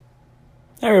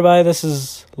Hey everybody, this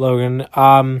is Logan.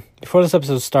 Before this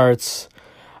episode starts,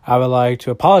 I would like to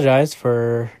apologize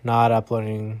for not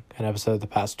uploading an episode the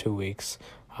past 2 weeks.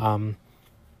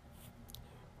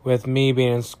 With me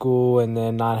being in school and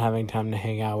then not having time to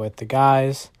hang out with the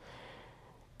guys,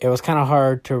 it was kind of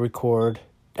hard to record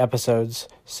episodes.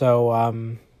 So,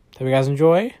 hope you guys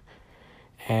enjoy,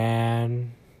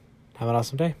 and have an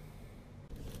awesome day.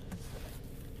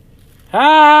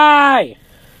 Hi!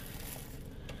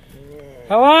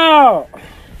 Hello!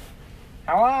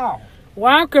 Hello.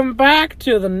 Welcome back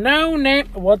to the No Neck...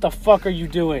 What the fuck are you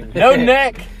doing? No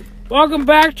neck. Welcome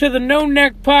back to the No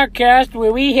Neck Podcast,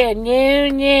 where we had no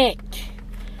neck.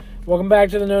 Welcome back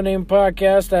to the No Name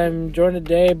Podcast. I'm joined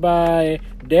today by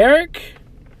Derek.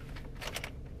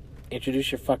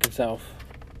 Introduce your fucking self.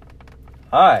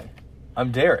 Hi,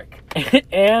 I'm Derek.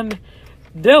 And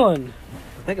Dylan.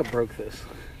 I think I broke this.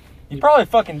 You probably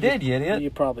fucking did, you idiot. You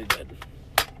probably did.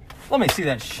 Let me see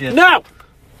that shit. No!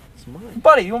 It's mine.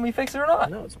 Buddy, you want me to fix it or not?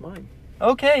 No, it's mine.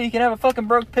 Okay, you can have a fucking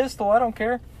broke pistol. I don't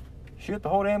care. Shoot the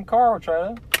whole damn car. We'll try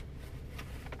that.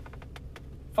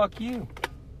 Fuck you.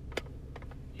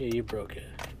 Yeah, you broke it.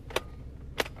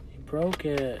 You broke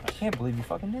it. I can't believe you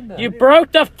fucking did that. You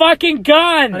broke the fucking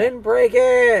gun! I didn't break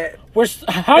it.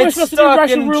 How are we It's supposed to do stuck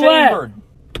Russian and roulette? chambered.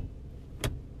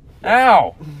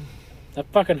 Ow. That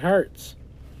fucking hurts.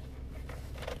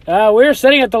 We're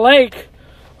sitting at the lake.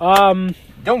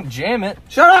 Don't jam it.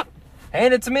 Shut up.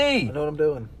 Hand it to me. I know what I'm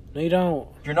doing. No, you don't.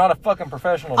 You're not a fucking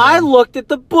professional. I man. looked at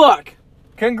the book.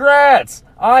 Congrats.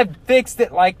 I've fixed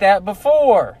it like that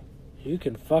before. You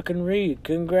can fucking read.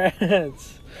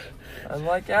 Congrats.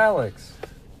 Unlike Alex.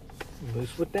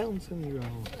 Moose with Down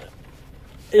syndrome.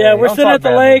 Yeah, Hey, we're don't sitting talk at the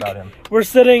badly lake. about him. We're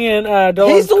sitting in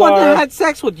Dylan's He's the one car. that had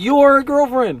sex with your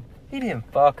girlfriend. He didn't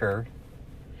fuck her.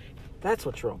 That's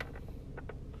what's wrong.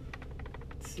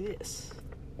 What's this?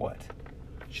 What?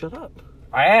 Shut up.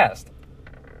 I asked.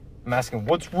 I'm asking,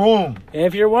 what's wrong?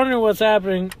 If you're wondering what's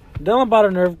happening, Dylan bought a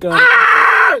Nerf gun.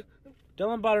 Ah!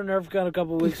 Dylan bought a Nerf gun a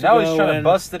couple weeks Now ago. he's trying to and,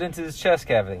 bust it into his chest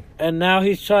cavity. and now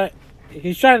he's trying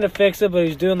to fix it, but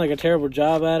he's doing like a terrible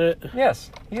job at it.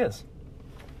 Yes, he is.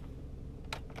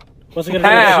 What's it gonna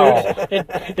do?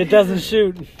 Ow. It doesn't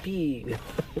shoot. Feed.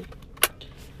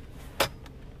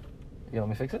 You want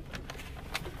me to fix it?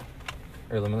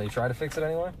 Or let me try to fix it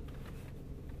anyway?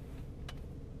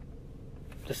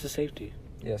 This is safety.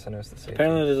 Yes, I know it's the safety.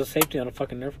 Apparently there's a safety on a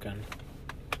fucking Nerf gun.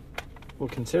 Well,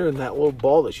 considering that little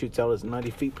ball that shoots out is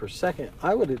 90 feet per second,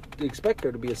 I would expect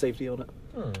there to be a safety on it.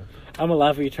 I'm gonna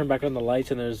laugh when you turn back on the lights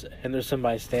and there's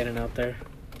somebody standing out there.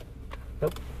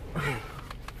 Nope.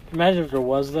 Imagine if there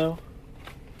was, though.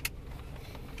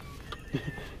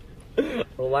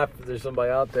 I'll laugh if there's somebody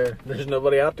out there. There's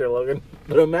nobody out there, Logan.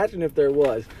 But imagine if there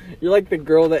was. You're like the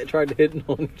girl that tried to hit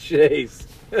on Chase.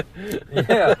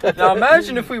 Yeah. Now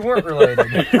imagine if we weren't related.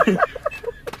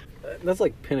 That's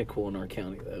like pinnacle in our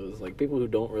county, though. It's like people who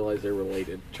don't realize they're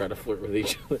related try to flirt with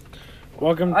each other.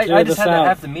 Welcome to I the just had that South.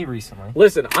 happen to me recently.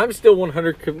 Listen, I'm still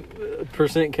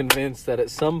 100% convinced that at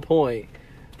some point,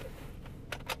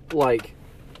 like,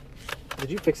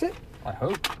 did you fix it? I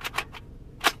hope.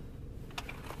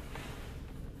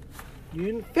 You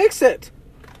didn't fix it.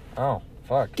 Oh,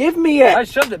 fuck. Give me it. I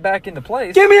shoved it back into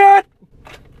place. Give me it.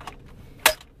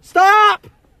 Stop.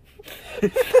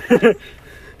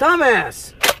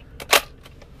 Dumbass.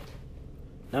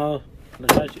 No,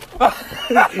 not you.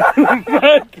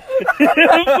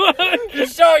 You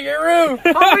saw your roof.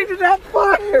 How did that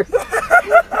fire?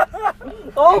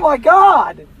 Oh my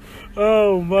God.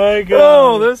 Oh my god.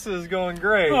 Oh, this is going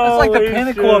great. Oh. It's like the Holy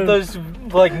pinnacle shit. of those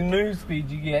like news feeds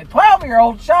you get.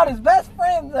 12-year-old shot his best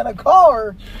friends in a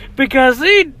car. Because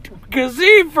he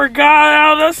forgot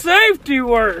how the safety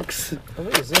works. I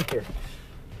think it's in here.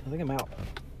 I think I'm out.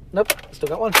 Nope. Still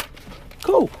got one.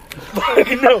 Cool.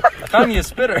 No. I found you a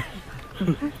spitter.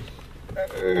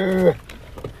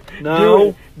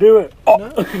 No. Do it. Oh.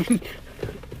 No.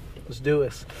 Let's do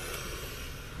this.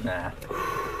 Nah.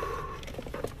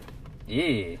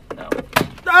 Yeah. No.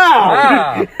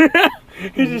 Ah! Ah.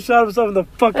 He just shot himself in the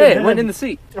fucking Hey, head. it went in the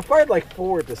seat. I fired like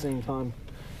 4 at the same time.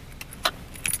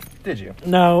 Did you?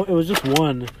 No, it was just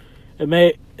one. It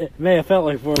may have felt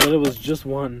like 4, but it was just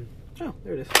one. Oh,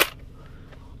 there it is.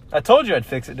 I told you I'd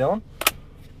fix it, Dylan.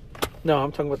 No,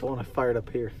 I'm talking about the one I fired up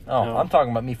here. Oh, No. I'm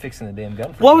talking about me fixing the damn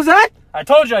gun for What you. was that? I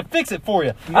told you I'd fix it for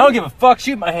you. I don't give a fuck.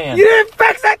 Shoot my hand. You didn't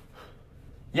fix it!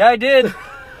 Yeah, I did.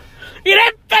 You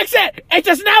didn't fix it! It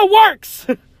just now works!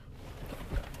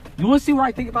 You want to see what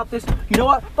I think about this? You know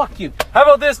what? Fuck you. How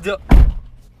about this, Did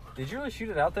you really shoot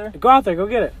it out there? Go out there, go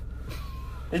get it.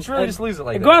 Did you really just lose it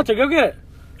like Go out that? there, go get it.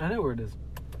 I know where it is.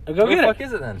 Go get Where the it. fuck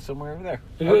is it then? Somewhere over there.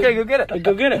 Go- Okay, go get it.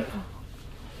 Go get it.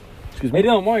 Excuse me. Hey,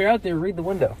 Dylan, while you're out there, read the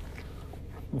window.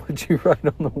 What'd you write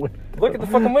on the window? Look at the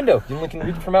fucking window. You only can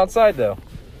read it from outside, though.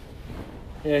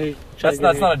 Yeah, That's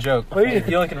not a joke. What are you-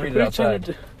 You only can read it what are you trying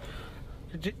outside.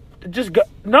 to Just go.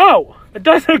 No! It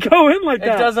doesn't go in like It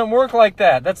that. doesn't work like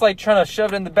that. That's like trying to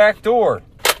shove it in the back door.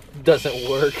 Doesn't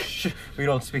work. We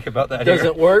don't speak about that here.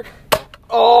 Doesn't work.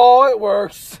 Oh, it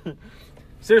works.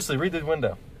 Seriously, read the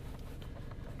window.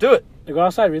 Do it, Go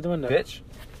outside, read the window. bitch.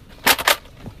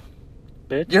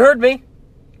 Bitch. You heard me.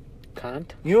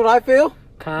 Cunt. You know what I feel?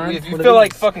 Cunt. If you feel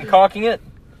like fucking cocking it,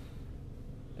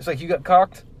 it's like you got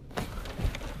cocked.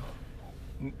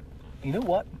 You know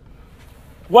what?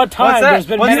 What time? What's that? There's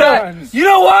been What's many that? times. You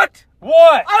know what?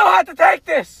 What? I don't have to take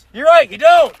this. You're right. You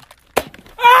don't.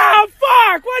 Ah,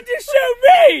 fuck! Why'd you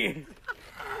shoot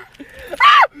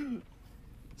me?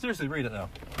 Seriously, read it now.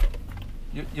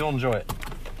 You'll enjoy it.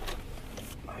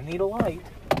 I need a light.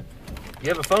 You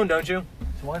have a phone, don't you?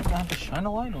 So why do I have to shine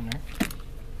a light on there?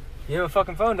 You have a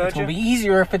fucking phone, don't It'll you? be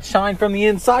easier if it's shined from the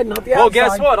inside, not the Well, outside.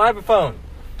 guess what? I have a phone.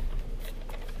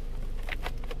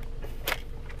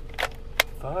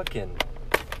 Fucking.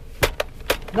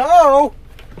 No!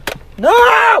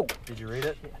 No! Did you read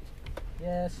it?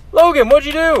 Yes. Logan, what'd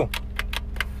you do?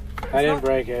 I didn't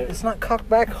break it. It's not cocked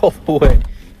back all the way.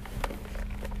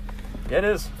 Yeah, it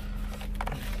is.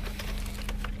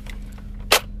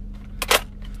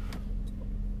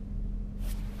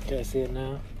 Can I see it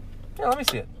now? Yeah, let me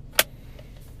see it.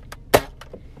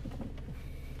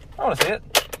 I want to see it.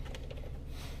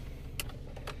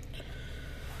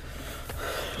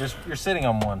 You're sitting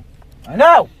on one. I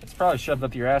know! It's probably shoved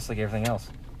up your ass like everything else.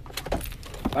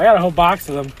 I got a whole box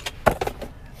of them.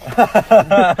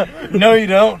 No, you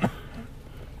don't.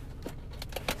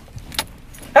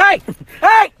 Hey!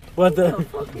 Hey! What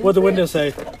the window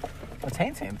say? What's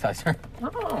hand sanitizer?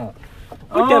 Oh.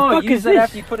 What the fuck use is that this?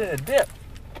 after you put it in a dip.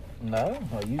 No,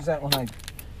 I use that when I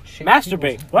shake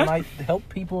Masturbate. people's- What? When I help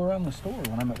people around the store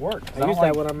when I'm at work. 'cause I use don't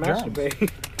that like when I'm germs. masturbating.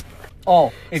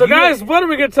 Oh, So guys, what are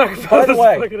we gonna talk about? by the this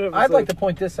way, fucking episode? I'd like to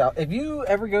point this out. If you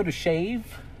ever go to shave,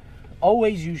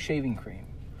 always use shaving cream.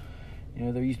 You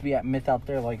know, there used to be that myth out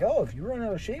there like, oh, if you run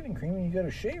out of shaving cream and you got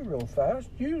to shave real fast,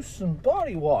 use some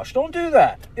body wash. Don't do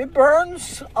that. It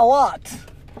burns a lot.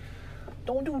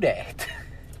 Don't do that.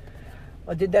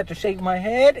 I did that to shave my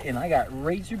head, and I got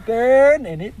razor burn,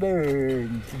 and it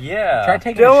burns. Yeah. Try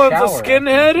taking Dylan's a a shower. after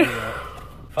skinhead. you do that.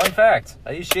 Fun fact: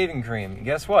 I use shaving cream. And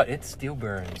guess what? It still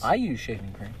burns. I use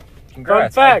shaving cream.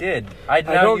 Congrats! Fun fact, I did. I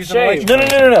now don't use shave. an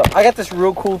electric No. I got this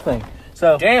real cool thing.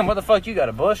 So, Damn! What the fuck? You got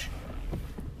a bush?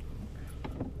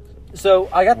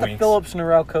 I got the Winks. Philips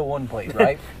Norelco one blade,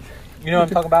 right? You know what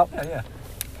I'm talking about? Yeah.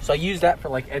 So I use that for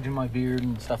like edging my beard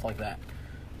and stuff like that.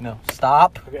 No,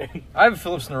 stop. Okay. I have a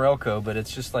Philips Norelco, but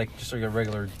it's just like a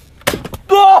regular.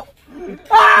 Oh!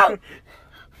 Ah!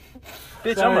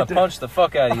 Bitch, Sorry, I'm gonna dude. punch the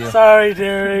fuck out of you. Sorry,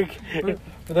 Derek.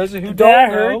 For those of you who Did don't that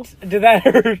know, hurt? Did that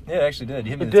hurt? Yeah, it actually did.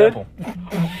 You hit me in It the did?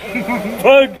 temple.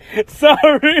 Bug.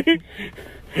 Sorry.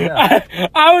 Yeah.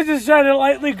 I was just trying to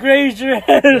lightly graze your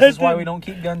head. this is why we don't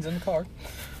keep guns in the car.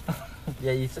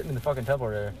 Yeah, you sit in the fucking temple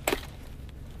there.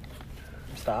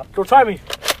 Stop. Go try me.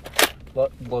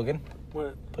 Logan,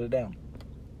 What? put it down.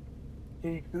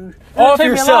 Off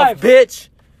Take me yourself, alive. bitch.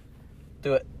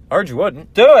 Do it. I heard you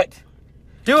wouldn't. Do it.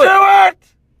 Do it. Do it.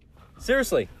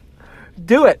 Seriously.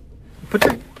 Do it. Put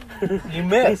your. You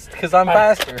missed because I'm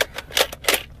faster.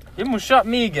 You almost shot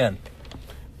me again.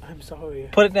 I'm sorry.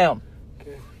 Put it down.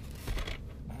 Okay.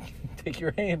 Take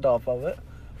your hand off of it.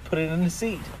 Put it in the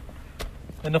seat.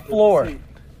 In the floor.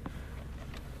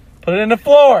 Put it in the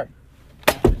floor.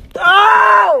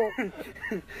 Oh!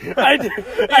 I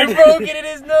broke it in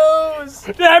his nose.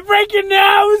 Did I break your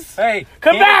nose? Hey,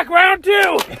 Come back, round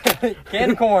two.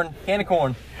 Can of corn. Can of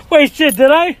corn. Wait, shit, did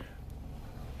I?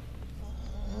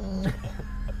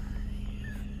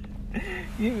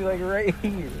 You be like right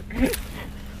here.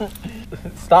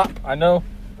 Stop. I know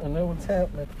what's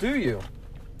happening. Do you?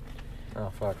 Oh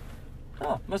fuck.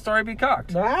 Oh, must already be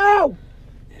cocked. No!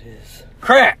 It is.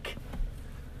 Crack.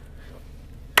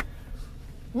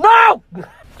 No!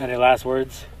 Any last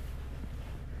words?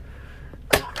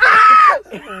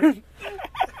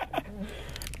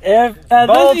 If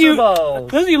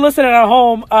those of you listening at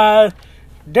home,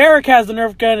 Derek has the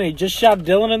Nerf gun and he just shot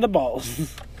Dylan in the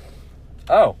balls.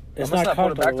 Oh, It's I must not not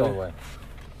put it cocked back all all the the way.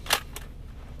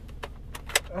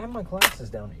 I have my glasses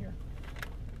down here.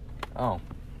 Oh,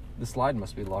 the slide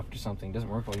must be locked or something. It doesn't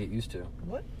work like it used to.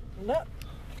 What? No.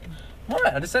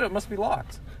 What? I just said it must be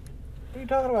locked. What are you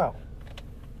talking about?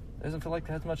 It doesn't feel like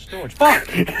it has much storage. Fuck!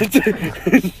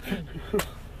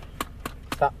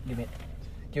 Stop. Give me it.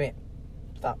 Give me it.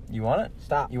 Stop. You want it?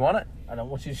 Stop. You want it? I don't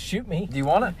want you to shoot me. Do you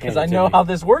want it? Because Hand I it to know me. how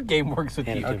this word game works with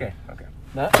Hand you. it to me. Okay.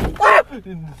 No.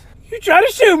 You trying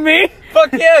to shoot me?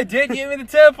 Fuck yeah, I did. Give me the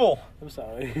temple. I'm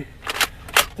sorry.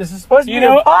 This is supposed to You be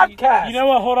know a podcast. You know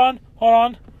what? Hold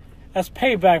on. That's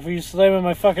payback for you slamming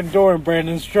my fucking door in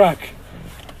Brandon's truck.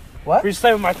 What? For you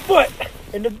slamming my foot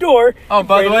in the door. Oh, in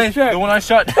by the way, Brandon's truck. the one I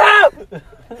shot.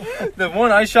 The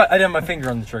one I shot. I didn't have my finger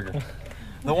on the trigger.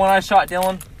 The one I shot,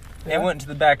 Dylan, it went into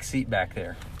the back seat back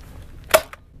there.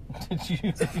 Did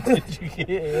you get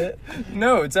it?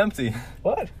 No, it's empty.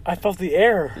 What? I felt the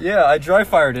air. Yeah, I dry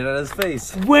fired it at his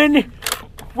face. When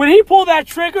he pulled that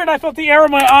trigger and I felt the air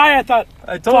in my eye, I thought,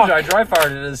 I told you, Fuck. I dry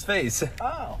fired it at his face.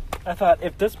 Oh.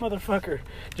 if this motherfucker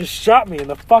just shot me in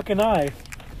the fucking eye.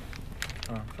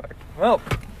 Oh, fuck. Well,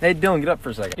 hey, Dylan, get up for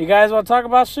a second. You guys want to talk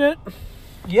about shit?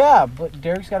 Yeah, but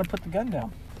Derek's got to put the gun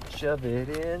down. Shove it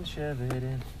in, shove it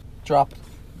in. Drop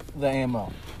the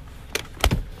ammo.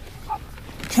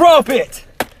 Drop it!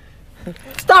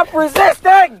 Stop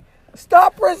resisting!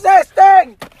 Stop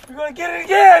resisting! You're gonna get it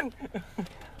again!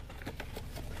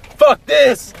 Fuck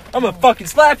this! I'm gonna fucking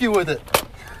slap you with it.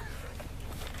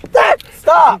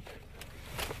 Stop!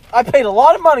 I paid a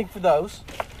lot of money for those.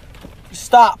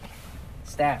 Stop.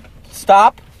 Stab.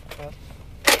 Stop.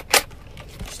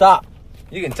 Stop.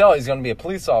 You can tell he's gonna be a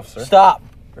police officer. Stop.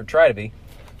 Or try to be.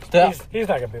 Stop. He's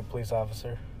not going to be a police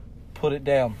officer. Put it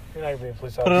down. He's not going to be a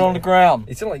police officer. Put it on the ground.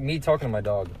 It sounded like me talking to my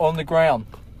dog. On the ground.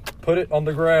 Put it on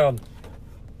the ground.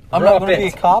 I'm Drop not going to be a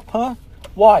it. cop, huh?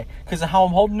 Why? Because of how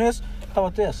I'm holding this? How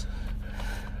about this?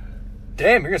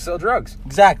 Damn, you're gonna sell drugs.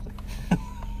 Exactly.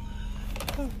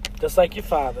 Just like your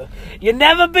father. You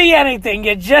never be anything.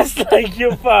 You're just like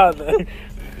your father.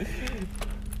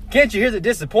 Can't you hear the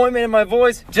disappointment in my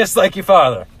voice? Just like your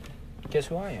father. Guess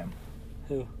who I am?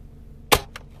 Who?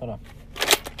 Hold on.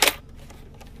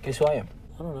 Guess who I am?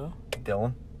 I don't know.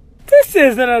 Dylan. This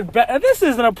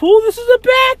isn't a pool. This is a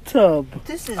bathtub.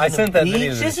 This is I sent that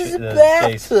video to This the is a the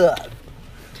bathtub.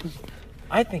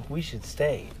 I think we should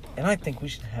stay, and I think we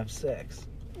should have sex.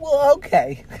 Well,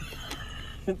 okay.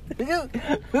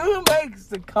 Who makes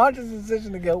the conscious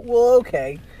decision to go, well,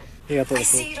 okay? You got I the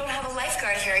see you don't have a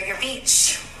lifeguard here at your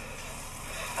beach.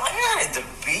 I'm not at the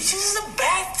beach. This is a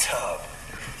bathtub.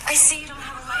 I see you don't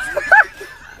have a lifeguard.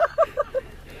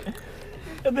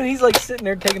 And then he's like sitting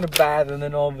there taking a bath, and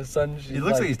then all of a sudden she's He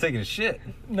looks like he's taking a shit.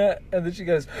 nah, and then she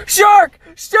goes, shark!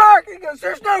 Shark! He goes,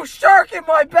 there's no shark in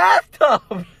my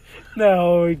bathtub!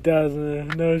 No, he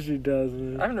doesn't. No, she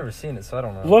doesn't. I've never seen it, so I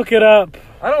don't know. Look it up.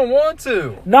 I don't want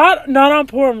to. Not on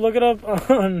porn. Look it up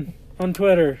on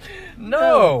Twitter.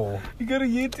 No. You go to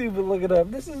YouTube and look it up.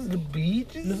 This is the beach.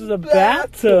 This is a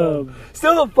bathtub.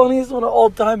 Still, the funniest one of all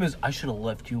time is I should have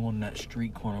left you on that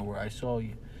street corner where I saw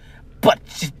you, but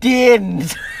you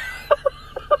didn't.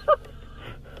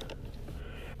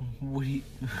 What are you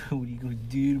gonna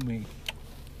do to me?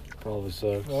 Probably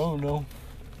sucks. I don't know.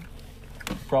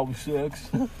 Probably sucks.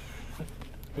 What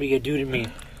are you gonna do to me?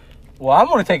 Well, I'm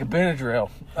gonna take a Benadryl.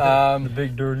 The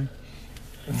big dirty.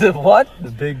 The what?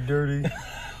 The big dirty.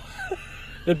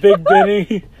 The Big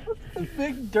Benny. The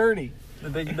big dirty. The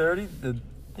big dirty.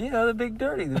 The big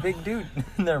dirty. The big dude.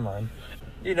 Never mind.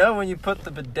 You know when you put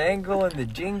the bedangle and the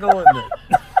jingle and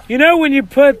the. You know when you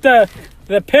put the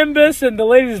pimbus and the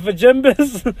ladies'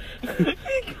 vagimbus?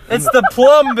 It's the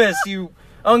plumbus, you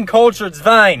uncultured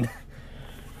vine.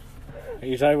 Are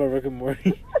you talking about Rick and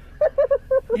Morty?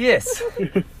 Yes.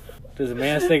 Does a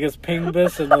man stick his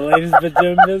pingbus and the ladies'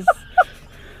 vagimbus?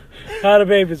 How do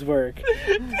babies work?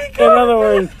 In other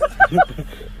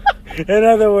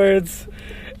words,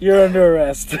 you're under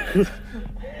arrest.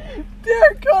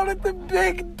 Derek called it the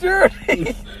big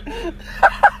dirty.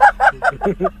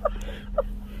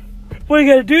 What are you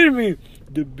gonna do to me?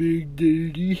 The big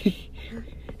dirty.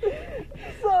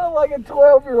 Sounded like a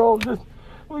 12-year-old. Just,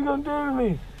 what are you gonna do to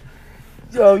me?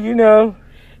 Oh, you know,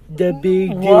 the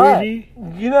big What? dirty.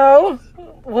 You know,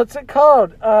 what's it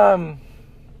called? The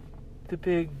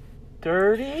big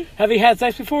dirty. Have you had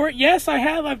sex before? Yes, I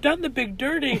have. I've done the big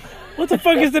dirty. What the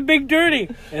fuck is the big dirty?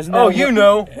 Isn't that Oh, what- you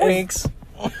know. Winks.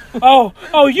 Oh,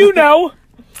 you know.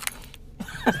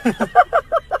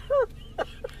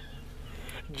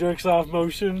 Jerks off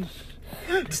motion.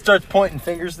 Starts pointing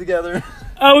fingers together.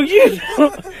 Oh, you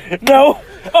know. No.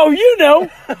 Oh, you know.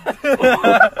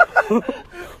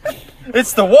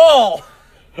 It's the wall.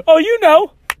 Oh, you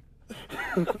know.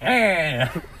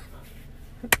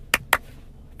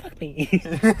 Fuck me.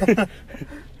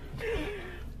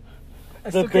 I The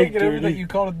still big can't get over dirty. that you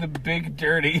called it the big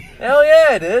dirty. Hell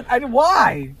yeah, I did.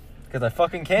 Why? Because I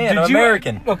fucking can. Did I'm you-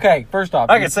 American. Okay, first off.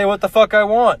 I can say what the fuck I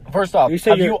want. First off, You say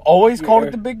have you you're- always called you're-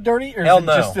 it the Big Dirty, or Hell is it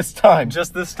no. just this time?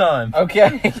 Just this time.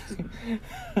 Okay.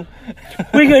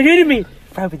 We got to me.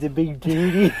 Probably the Big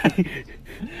Dirty.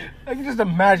 I can just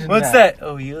imagine What's that?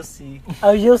 Oh, you'll see.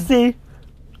 Oh, you'll see.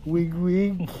 Wig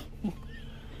wig.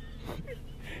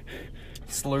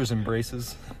 Slurs and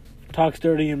braces. Talks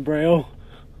dirty in Braille.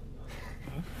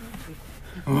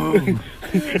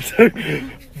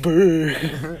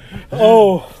 Brr.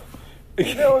 Oh.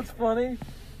 You know what's funny?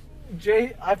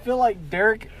 I feel like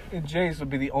Derek and Jace would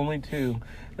be the only two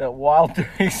that while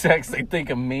during sex they think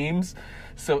of memes.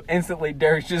 So instantly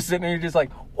Derek's just sitting there just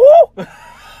like, woo!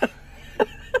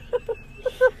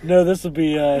 No, this will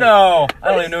be. No, I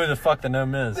don't even know who the fuck the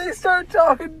gnome is. They start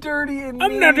talking dirty and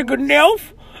I'm not a good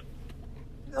elf.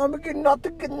 I'm not a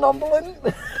good numbling.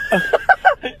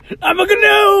 I'm a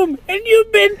gnome, and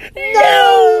you've been He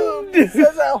gnomed.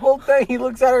 says that whole thing. He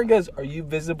looks at her and goes, "Are you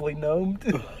visibly gnomed?"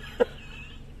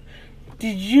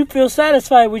 Did you feel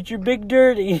satisfied with your Big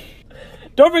Dirty?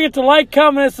 Don't forget to like,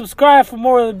 comment, and subscribe for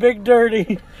more of the Big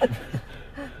Dirty.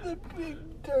 The Big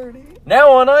Dirty.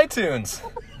 Now on iTunes.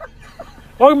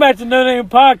 Welcome back to No Name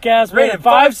Podcast. Rated Rated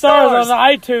 5 stars stars. on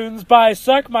iTunes by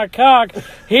Suck My Cock.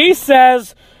 He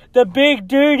says the Big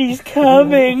Dirty's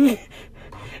coming,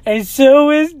 and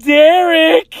so is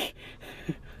Derek.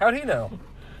 How'd he know?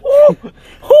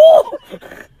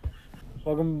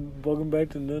 Welcome back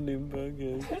to No Name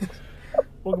Podcast.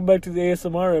 Welcome back to the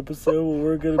ASMR episode where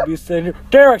we're gonna be sitting here.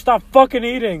 Derek, stop fucking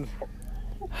eating.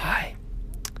 Hi.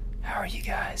 How are you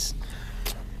guys?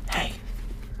 Hey,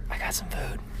 I got some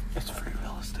food. It's free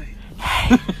real estate.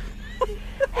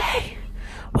 Hey,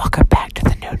 welcome back to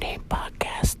the No Name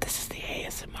Podcast. This is the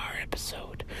ASMR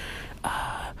episode.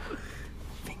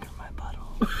 Finger my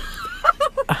butthole.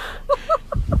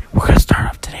 We're gonna start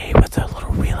off today with a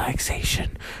little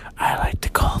relaxation. I like to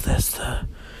call this the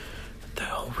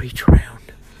whole reach around.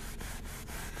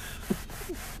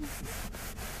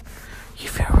 You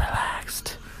feel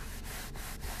relaxed.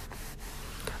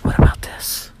 What about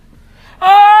this?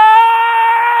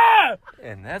 Ah!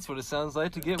 And that's what it sounds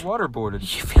like to get waterboarded.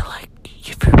 You feel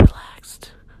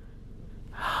relaxed.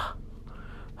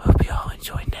 Hope you all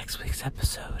enjoy next week's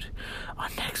episode. On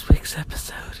next week's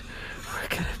episode, we're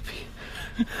gonna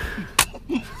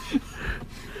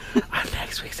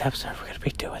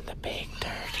be doing the Big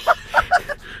Dirty.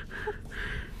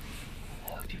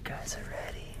 Hope you guys are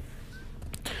ready.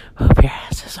 Hope your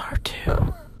asses are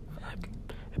too.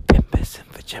 Bimbus and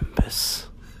vajimbus.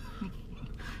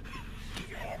 Get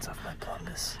your hands off my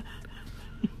plungus.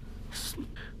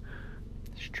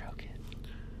 Stroke it.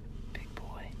 Big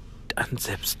boy.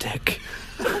 Unzip stick.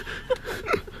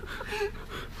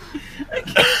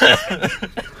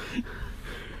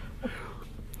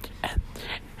 and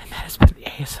that has been the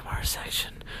ASMR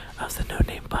section of the No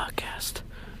Name Podcast.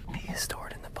 He is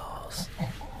stored in the balls.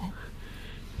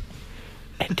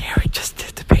 And Derek just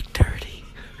did the Big Dirty.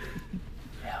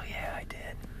 Hell yeah, I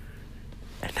did.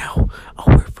 And now, a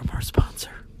word from our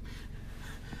sponsor.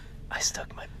 I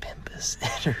stuck my pimpus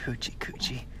in her hoochie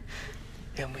coochie.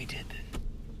 And we did it.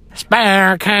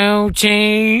 Spare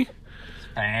coochie.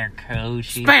 Spare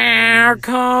coochie. Spare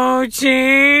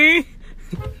coochie.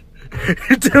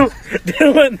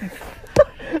 Dylan,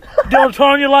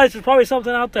 turn on your lights. There's probably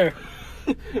something out there.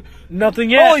 Nothing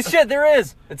yet. Holy shit, there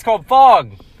is! It's called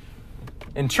fog.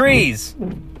 And trees.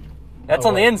 That's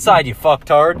on the inside, you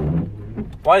fucktard.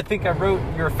 Why do you think I wrote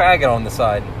you're a faggot on the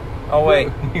side? Oh,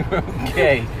 wait. You wrote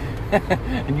gay.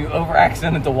 And you over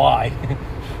accented the Y.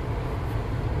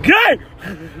 Gay!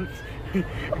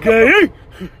 Gay!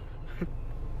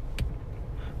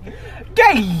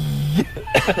 Gay!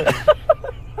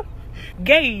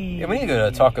 Gay! Yeah, we need to go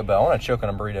to Taco Bell. I want to choke on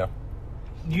a burrito.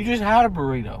 You just had a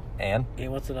burrito. And? Yeah,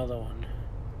 what's another one?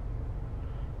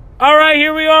 All right,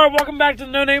 here we are. Welcome back to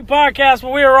the No Name Podcast.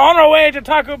 Where we are on our way to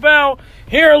Taco Bell.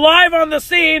 Here, live on the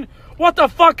scene. What the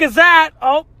fuck is that?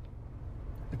 Oh,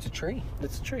 It's a tree.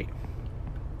 it's a tree.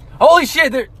 Holy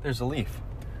shit, there's a leaf.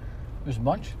 There's a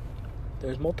bunch.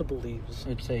 There's multiple leaves.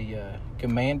 It's a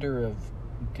commander of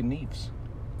Gneeves.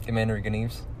 Commander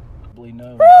Gneeves. Probably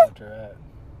known after that.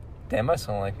 Damn, I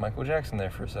sound like Michael Jackson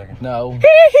there for a second. No.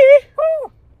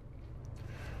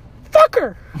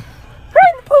 Fucker!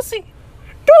 Right in the pussy!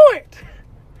 Do it!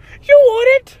 You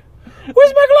want it?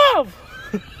 Where's my glove?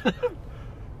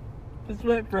 This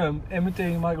went from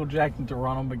imitating Michael Jackson to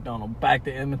Ronald McDonald back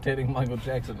to imitating Michael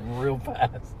Jackson real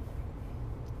fast.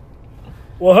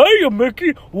 Well, hey, you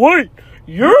Mickey. Wait,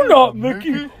 you're not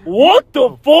Mickey. What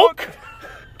the fuck?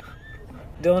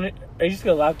 Dylan, are you just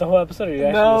gonna laugh the whole episode, or are you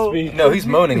actually No. gonna speak? No, he's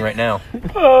moaning right now.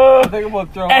 I think I'm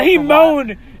gonna throw And off he the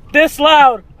moaned this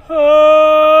loud.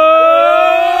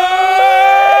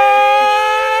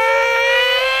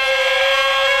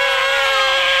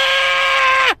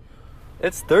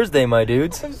 It's Thursday, my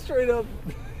dudes. I'm straight up.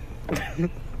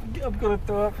 I'm gonna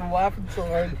throw up from laughing so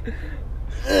hard.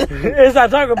 It's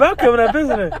that Taco Bell coming up,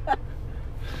 isn't it?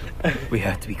 We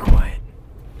have to be quiet.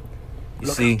 You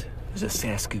see, there's a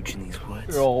Sasquatch in these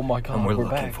woods. Oh my god, And we're we're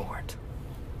looking back. for it.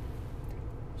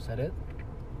 Is that it?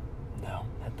 No,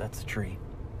 that's a tree.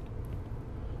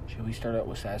 Should we start out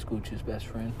with Sasquatch's best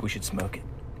friend? We should smoke it.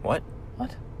 What?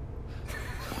 What?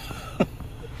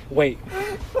 Wait.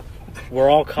 We're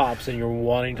all cops and you're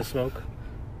wanting to smoke?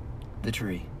 The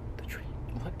tree. The tree.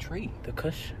 What tree? The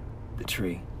kush? The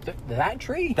tree. That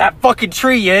tree? That fucking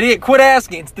tree, you idiot. Quit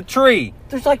asking. It's the tree.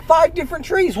 There's like 5 different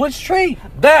trees. Which tree?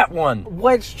 That one.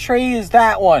 Which tree is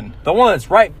that one? The one that's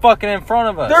right fucking in front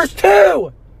of us. There's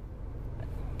 2!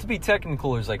 To be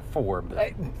technical, there's like 4. But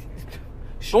Hey,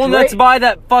 the one that's by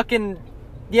that fucking...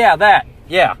 Yeah, that.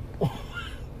 Yeah.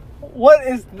 What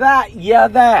is that? Yeah,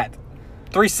 that.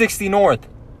 360 North.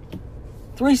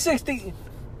 360.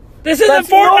 This isn't That's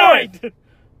Fortnite!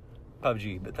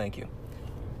 PUBG, but thank you.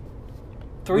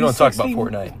 We don't talk about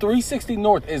Fortnite. 360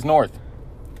 North is north.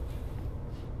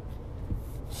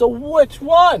 So which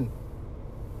one?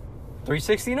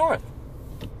 360 North.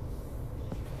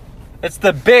 It's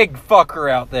the big fucker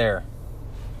out there.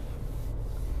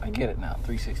 I get it now.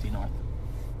 360 North.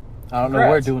 I don't know where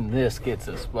Congrats. doing this gets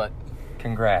us, but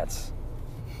Congrats.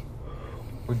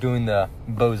 We're doing the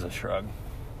Boza shrug.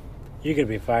 You're gonna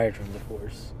be fired from the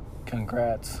force.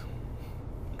 congrats.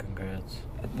 Congrats.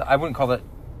 I wouldn't call that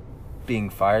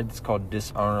being fired. It's called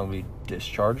dishonorably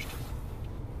discharged.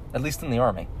 At least in the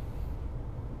Army.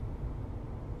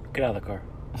 Get out of the car.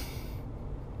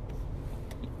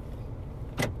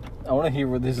 I want to hear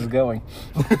where this is going.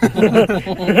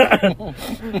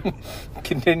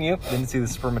 Continue. Didn't see the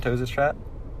spermatosis chat?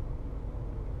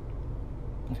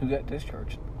 Who got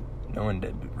discharged? No one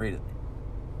did, but read it.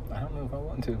 I don't know if I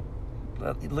want to.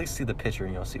 At least see the picture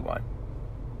and you'll see why.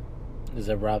 Is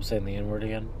that Rob saying the N-word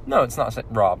again? No, it's not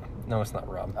Rob. No, it's not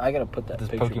Rob. I gotta put that This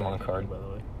picture Pokemon back card. in, by the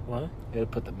way. What? I gotta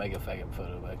put the mega faggot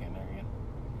photo back in there again.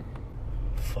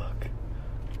 Fuck.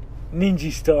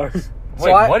 Ninja Star.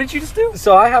 Wait, I- what did you just do?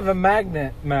 So I have a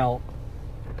magnet mount.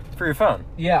 For your phone.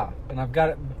 Yeah, and I've got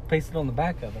it pasted on the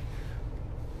back of it.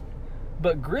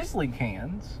 But Grizzly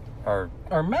cans Or,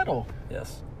 are metal.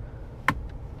 yes.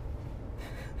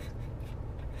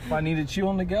 If I need to chew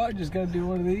on the go, I just gotta do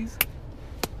one of these.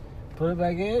 Put it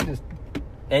back in. Just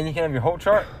And you can have your whole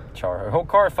whole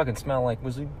car fucking smell like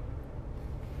Wizzy.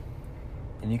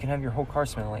 And you can have your whole car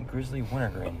smell like Grizzly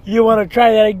Wintergreen. You want to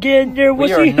try that again, there,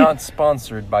 We are wussy? not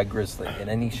sponsored by Grizzly in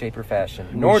any shape or fashion,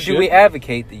 nor do should we be.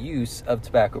 advocate the use of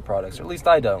tobacco products, or at least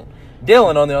I don't.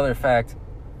 Dylan, on the other fact,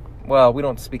 well, we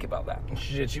don't speak about that.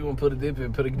 shit. You want to put a dip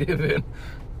in? Put a dip in.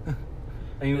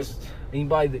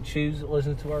 Anybody that chooses to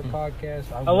listen to our podcast,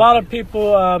 A lot of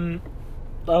people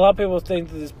think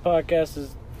that this podcast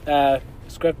is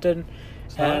scripted,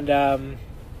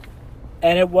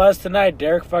 and it was tonight.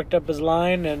 Derek fucked up his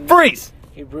line, and Freeze!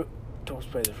 he don't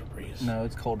spray the Febreze. No,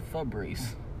 it's called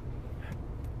Febreze.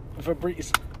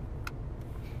 Febreze.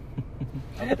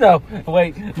 No,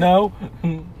 wait, no.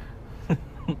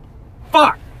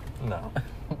 Fuck! No.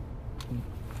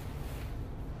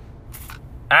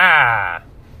 Ah!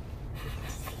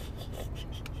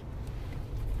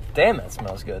 Damn, that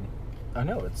smells good. I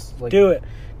know it's like Do it,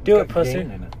 do got it, pussy.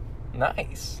 gain in it.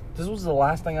 Nice. This was the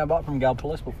last thing I bought from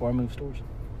Galpolis before I moved stores.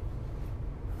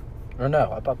 Or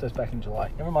no, I bought this back in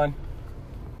July. Never mind.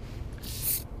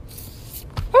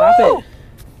 Stop it.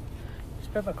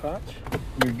 Spray my crotch.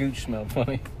 Your gooch smelled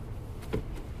funny.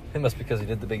 It must be because he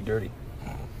did the big dirty.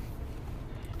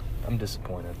 I'm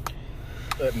disappointed.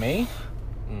 At me?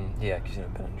 Yeah, because you know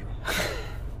Benadryl.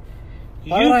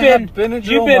 Why would I have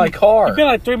Benadryl in my car? You've been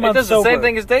like 3 It months does the sober. same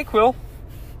thing as Dayquil.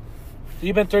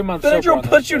 You've been 3 months sober. Benadryl on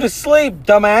puts this you shit. to sleep,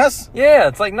 dumbass. Yeah,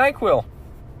 it's like NyQuil.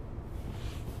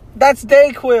 That's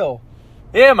Dayquil.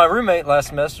 Yeah, my roommate last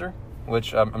semester,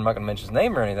 which I'm not going to mention his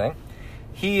name or anything,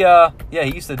 he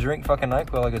used to drink fucking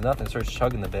NyQuil like it's nothing, starts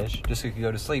chugging the bitch just so he could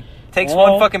go to sleep. Takes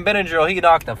Well- one fucking Benadryl, he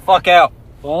knocked the fuck out.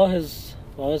 Well, his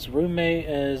roommate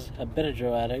is a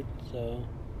Benadryl addict, so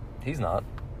He's not.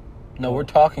 No, we're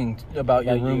talking about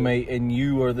your About you. roommate and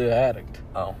you are the addict.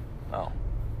 Oh.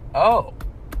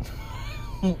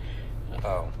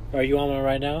 are you on one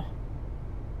right now?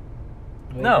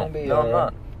 No, I'm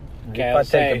not. Okay, If I'll I take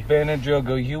say a Benadryl,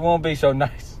 go, you won't be so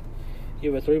nice.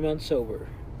 you were 3 months sober.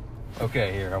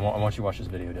 Okay, here, I want you to watch this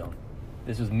video, Dylan.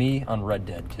 This is me on Red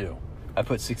Dead 2. I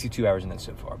put 62 hours in it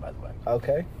so far, by the way.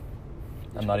 Okay.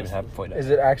 I'm not even halfway done. Is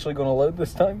it actually going to load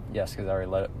this time? Yes, because I already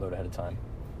let it load ahead of time.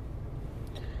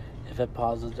 If it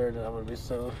pauses there, that would be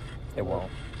so. It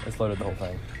won't. It's loaded the whole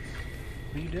thing.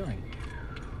 What are you doing?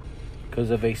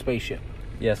 Because of a spaceship.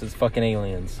 Yes, it's fucking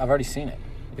aliens. I've already seen it.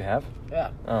 You have?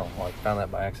 Yeah. Oh, well, I found that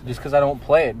by accident. Just because I don't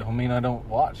play it don't mean I don't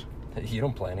watch. You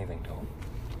don't play anything, Tom.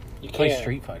 You Play can't.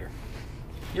 Street Fighter.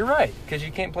 You're right, because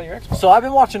you can't play your Xbox. So I've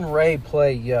been watching Ray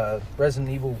play Resident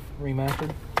Evil Remastered.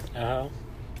 Uh-huh.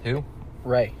 Who?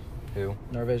 Ray. Who?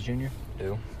 Narvez Jr.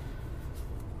 Who?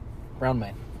 Round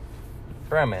Man.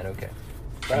 Brown Man, okay.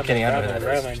 I'm kidding, I know who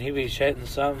that is. He be shitting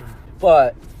something.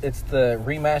 But it's the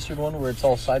remastered one where it's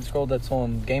all side-scrolled that's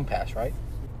on Game Pass, right?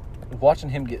 Watching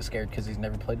him get scared because he's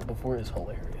never played it before is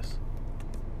hilarious.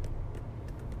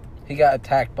 He got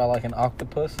attacked by like an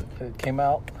octopus that came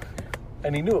out.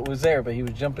 And he knew it was there, but he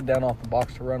was jumping down off the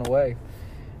box to run away.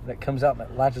 And it comes out and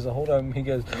it latches a hold on him. He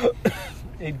goes,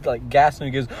 he like gasps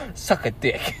and he goes, suck a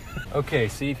dick. Okay,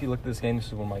 see if you look at this game. This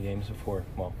is one of my games before,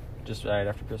 well, just right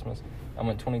after Christmas. I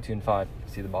went 22-5.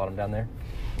 See the bottom down there?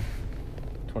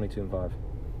 22-5.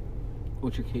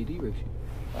 What's your KD ratio?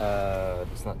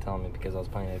 It's not telling me because I was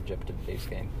playing a objective base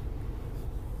game.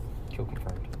 Kill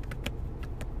confirmed.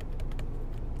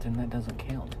 Then that doesn't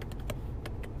count.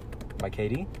 My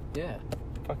KD? Yeah.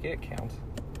 Fuck yeah, it counts.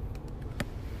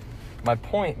 My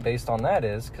point based on that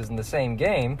is, because in the same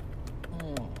game,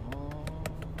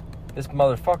 this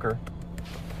motherfucker,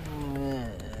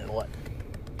 What?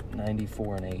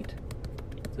 94-8.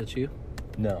 Is that you?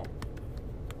 No.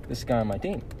 This guy on my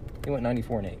team, he went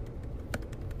 94-8.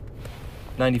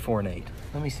 94-8.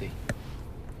 Let me see.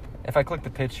 If I click the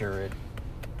picture,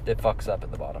 it fucks up at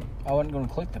the bottom. I wasn't going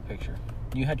to click the picture.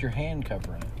 You had your hand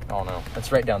covering it. Oh no,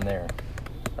 it's right down there.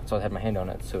 That's why I had my hand on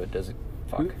it, so it doesn't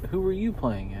fuck. Who were you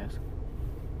playing as?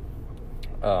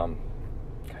 God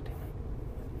damn it.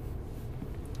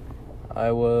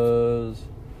 I was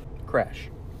Crash.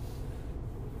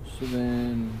 So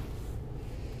then...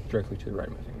 Directly to the right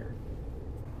of my finger.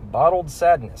 Bottled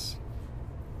Sadness.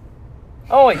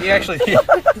 Oh wait, you actually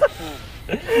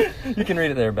you can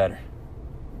read it there better.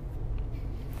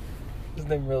 His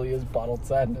name really is Bottled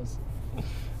Sadness.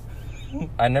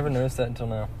 I never noticed that until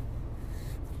now.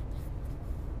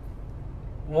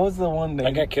 What was the one name?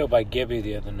 I got killed by Gibby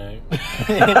the other night.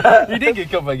 You did get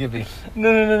killed by Gibby.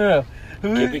 No.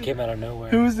 Gibby came out of nowhere.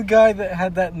 Who was the guy that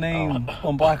had that name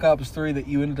on Black Ops 3 that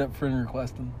you ended up friend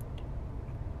requesting?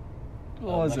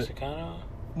 What was it? Mexicano?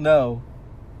 No.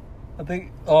 I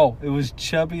think... Oh, it was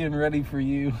Chubby and Ready for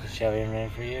You. Chevy and Ready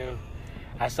for You.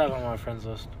 I still have them on my friends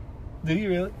list. Do you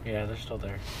really? Yeah, they're still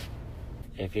there.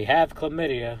 If you have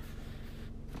chlamydia,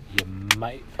 you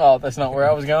might. Oh, that's not where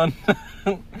I was going.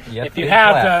 If you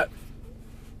have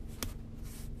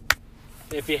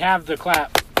the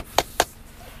clap.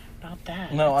 Not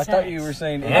that. No, I that's thought sex. you were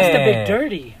saying... That's the Yeah. big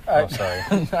dirty. Oh, sorry.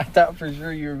 I thought for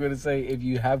sure you were going to say, if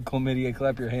you have chlamydia,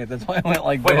 clap your hand. That's why I went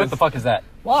like Wait, this. what the fuck is that?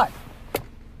 What?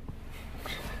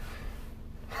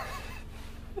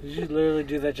 Did you literally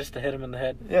do that just to hit him in the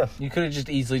head? Yes. You could have just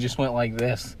easily just went like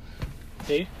this.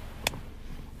 See?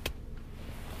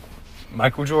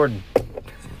 Michael Jordan.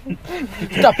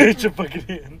 Stop it. Hit your fucking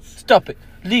hands. Stop it.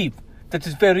 Leave. That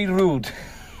is very rude.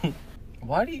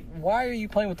 Why are you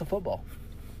playing with the football?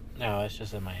 No, it's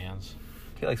just in my hands.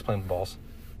 He likes playing with balls.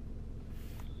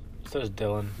 So does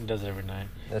Dylan. He does it every night.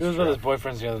 That's He was true. with his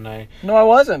boyfriends the other night. No, I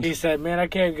wasn't. He said, man, I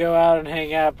can't go out and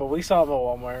hang out, but we saw him at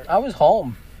Walmart. I was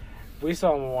home. We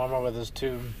saw him at Walmart with his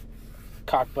two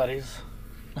cock buddies.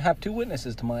 I have two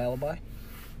witnesses to my alibi.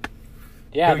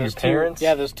 Yeah, Who, your those parents? two.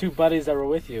 Yeah, those two buddies that were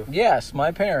with you. Yes,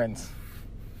 my parents.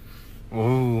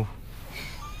 Ooh.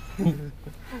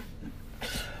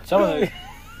 Some of the,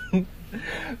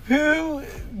 Who?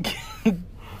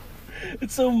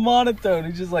 It's so monotone.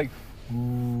 He's just like,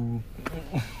 ooh.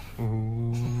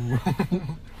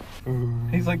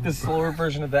 He's like the slower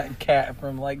version of that cat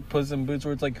from like Puss in Boots,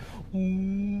 where it's like,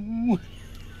 ooh.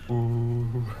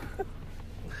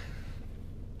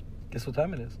 Guess what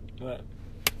time it is? what?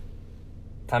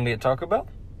 Time to get Taco Bell?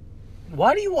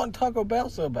 Why do you want Taco Bell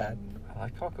so bad? I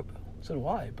like Taco Bell. So do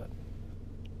I, but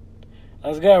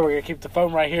Let's go. We're going to keep the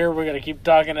phone right here. We're going to keep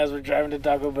talking as we're driving to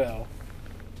Taco Bell.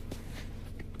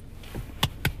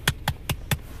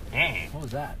 what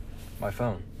was that? My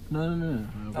phone. No.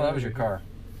 Oh, that was your car.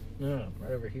 No,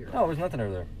 right over here. Oh, there's nothing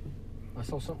over there. I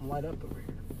saw something light up over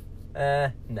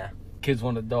here. Nah. Kids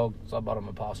wanted a dog, so I bought him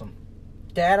a possum.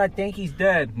 Dad, I think he's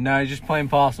dead. No, he's just playing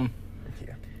possum.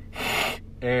 Yeah.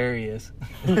 There he is.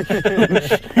 What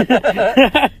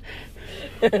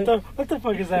the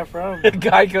fuck is that from?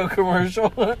 Geico commercial.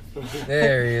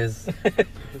 There he is.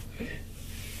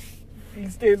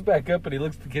 stands back up and he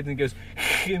looks at the kids and he goes,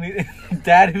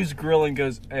 Dad, who's grilling,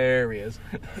 goes, there he is.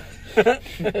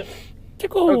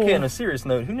 Okay, on a serious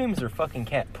note, who names their fucking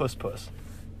cat Puss Puss?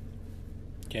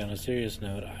 Yeah, on a serious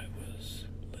note, I was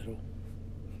little.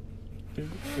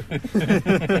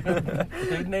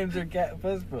 Who names their cat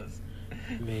Puss Puss?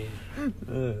 Me.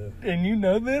 And you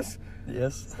know this?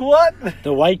 Yes. What?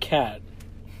 The white cat.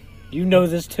 You know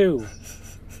this too.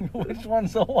 Which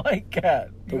one's the white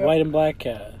cat? The white and black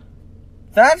cat.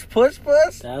 That's Puss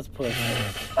Puss? That's Puss.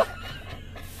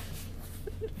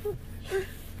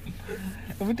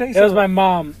 Let me tell you It was something. my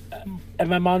mom. And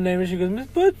my mom named her, she goes, Miss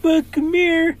Puss Puss, come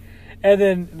here. And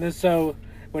then so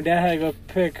when Dad had to go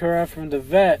pick her up from the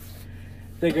vet,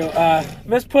 they go,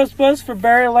 Miss Puss Puss for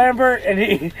Barry Lambert. And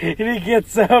he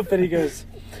gets up and he goes,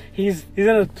 he's in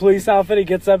a police outfit. He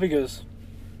gets up, he goes,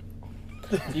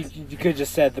 you could have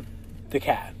just said the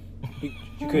cat. You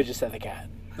could have just said the cat.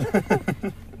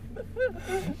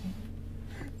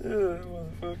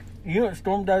 You know what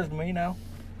Storm does to me now?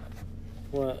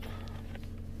 What?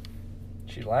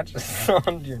 She latches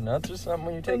on your nuts or something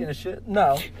when you're taking a shit?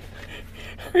 No.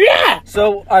 Yeah!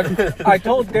 So I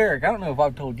told Derek, I don't know if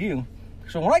I've told you.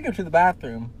 So when I go to the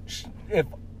bathroom, if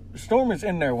Storm is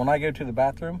in there when I go to the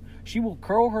bathroom, she will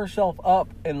curl herself up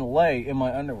and lay in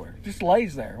my underwear. Just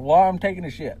lays there while I'm taking a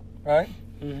shit, right?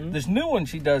 Mm-hmm. This new one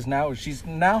she does now is she's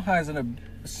now has an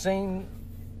insane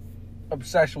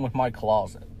obsession with my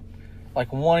closet.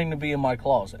 Like wanting to be in my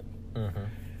closet. Mm-hmm.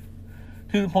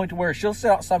 To the point to where she'll sit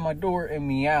outside my door and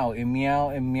meow and meow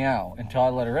and meow until I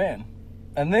let her in.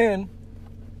 And then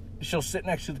she'll sit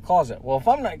next to the closet. Well, if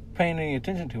I'm not paying any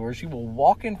attention to her, she will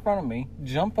walk in front of me,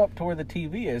 jump up to where the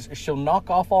TV is. She'll knock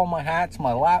off all my hats,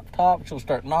 my laptop. She'll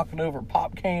start knocking over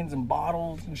pop cans and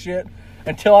bottles and shit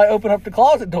until I open up the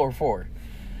closet door for her.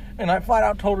 And I flat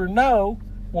out told her no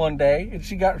one day, and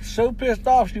she got so pissed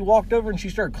off, she walked over and she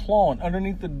started clawing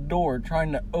underneath the door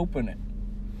trying to open it.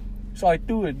 So I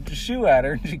threw a shoe at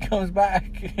her, and she comes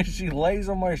back, and she lays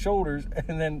on my shoulders,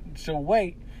 and then she'll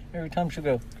wait. Every time she'll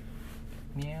go,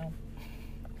 meow.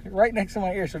 Right next to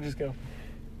my ear, she'll just go,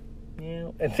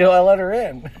 meow, until I let her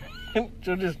in.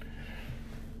 She'll just,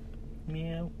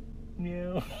 meow,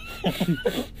 meow.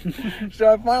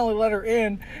 So I finally let her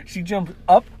in. She jumps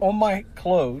up on my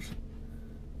clothes,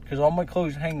 because all my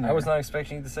clothes hang there. I was not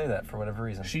expecting you to say that for whatever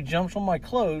reason. She jumps on my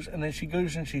clothes, and then she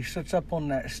goes and she sits up on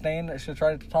that stand that sits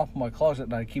right at the top of my closet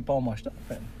that I keep all my stuff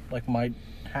in, like my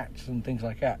hats and things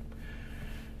like that.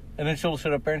 And then she'll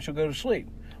sit up there and she'll go to sleep.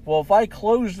 Well, if I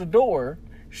close the door,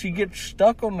 she gets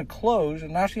stuck on the clothes,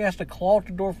 and now she has to claw at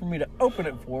the door for me to open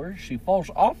it for her. She falls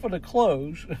off of the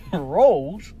clothes,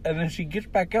 rolls, and then she gets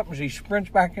back up and she sprints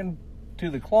back into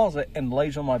the closet and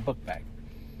lays on my book bag.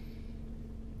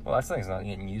 Well, that thing's not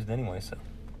getting used anyway, so.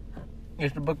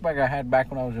 It's the book bag I had back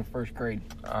when I was in first grade.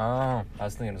 Oh, I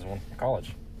was thinking it was one from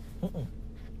college.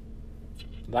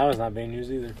 That was not being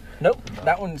used either. Nope,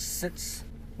 that one sits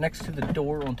next to the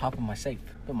door on top of my safe.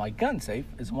 But my gun safe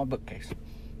is in my bookcase.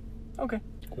 Okay.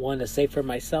 One a safe for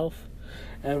myself,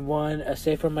 and one a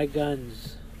safe for my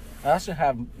guns. I also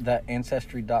have that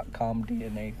Ancestry.com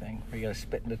DNA thing where you gotta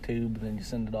spit in the tube and then you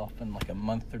send it off, and like a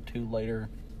month or two later,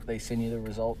 they send you the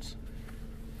results.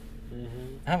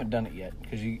 Mm-hmm. I haven't done it yet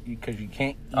because you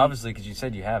can't eat. Obviously, because you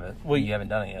said you have it. Well, you haven't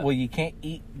done it yet. Well, you can't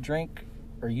eat, drink,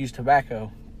 or use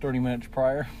tobacco 30 minutes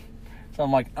prior. So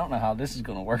I'm like, I don't know how this is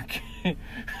gonna work.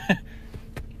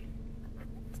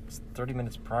 It's 30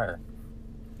 minutes prior.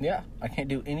 Yeah, I can't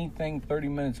do anything 30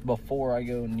 minutes before I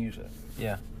go and use it.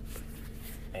 Yeah.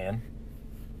 And?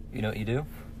 You know what you do?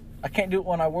 I can't do it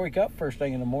when I wake up first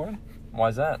thing in the morning. Why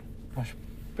is that? My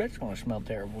spit's gonna smell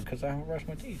terrible because I haven't brushed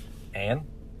my teeth. And?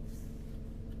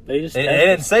 They just They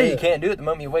didn't say you can't do it the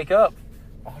moment you wake up.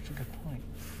 Oh, that's a good point.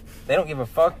 They don't give a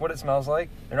fuck what it smells like.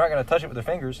 They're not going to touch it with their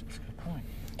fingers. That's a good point.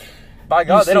 By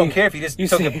God, they see- don't care if you just you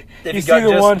took see- a, if you you see got the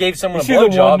just one- gave someone a you see the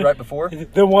blowjob one- right before.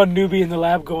 The one newbie in the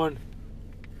lab going,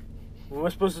 what am I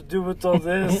supposed to do with all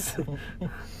this?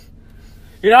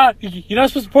 You're not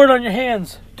supposed to pour it on your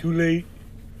hands. Too late.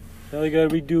 Now you gotta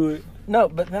redo it. No,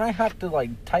 but then I have to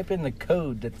like type in the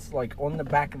code that's like on the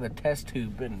back of the test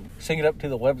tube and sing it up to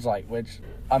the website, which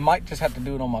I might just have to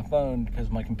do it on my phone because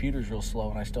my computer's real slow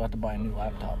and I still have to buy a new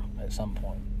laptop at some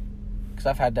point. Because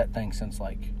I've had that thing since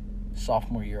like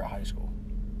sophomore year of high school.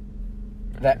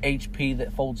 That HP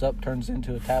that folds up turns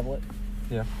into a tablet.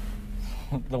 Yeah.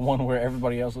 The one where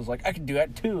everybody else is like, I can do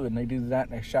that too, and they do that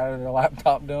and they shatter their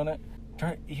laptop doing it.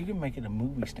 You can make it a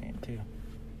movie stand too.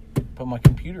 But my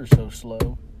computer's so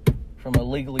slow from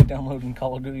illegally downloading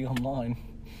Call of Duty Online.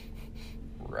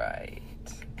 Right.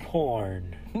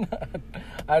 Porn.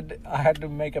 I had to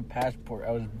make a passport.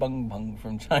 I was Bung Bung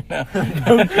from China.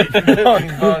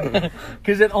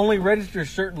 Because it only registers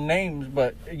certain names,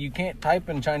 but you can't type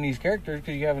in Chinese characters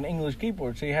because you have an English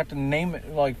keyboard. So you have to name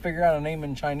it, like figure out a name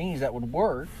in Chinese that would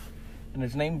work. And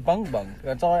it's named Bung Bung.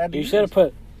 That's all I had to You use. should have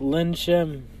put Lin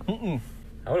Shim. Mm-mm.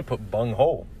 I would have put Bung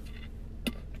Ho.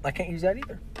 I can't use that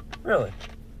either. Really?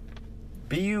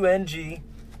 BUNGHOL.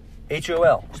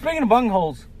 Speaking of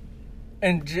bungholes,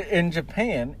 in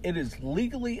Japan, it is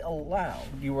legally allowed.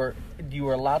 You are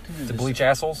allowed to do To this. bleach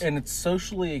assholes? And it's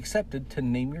socially accepted to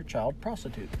name your child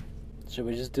prostitute. Should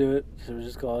we just do it? Should we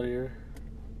just call it here?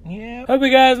 Yeah. Hope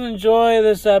you guys enjoy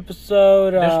this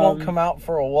episode. This won't come out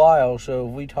for a while, so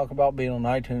if we talk about being on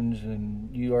iTunes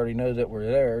and you already know that we're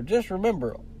there, just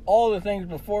remember, all the things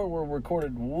before were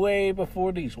recorded way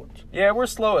before these ones. Yeah, we're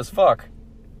slow as fuck.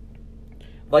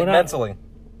 Like We're not- mentally.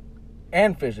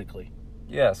 And physically.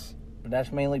 Yes. But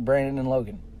that's mainly Brandon and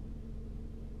Logan.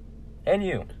 And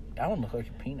you. I don't look like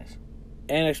a penis.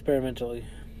 And experimentally.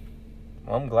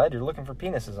 Well, I'm glad you're looking for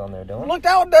penises on there, Dylan. Look,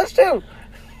 that one does too!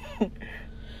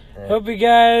 Yeah. Hope you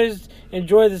guys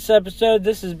enjoyed this episode.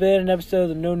 This has been an episode of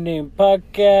the No Name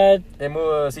Podcast. And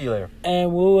we'll see you later.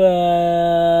 And we'll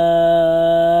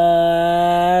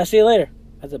see you later.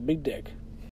 That's a big dick.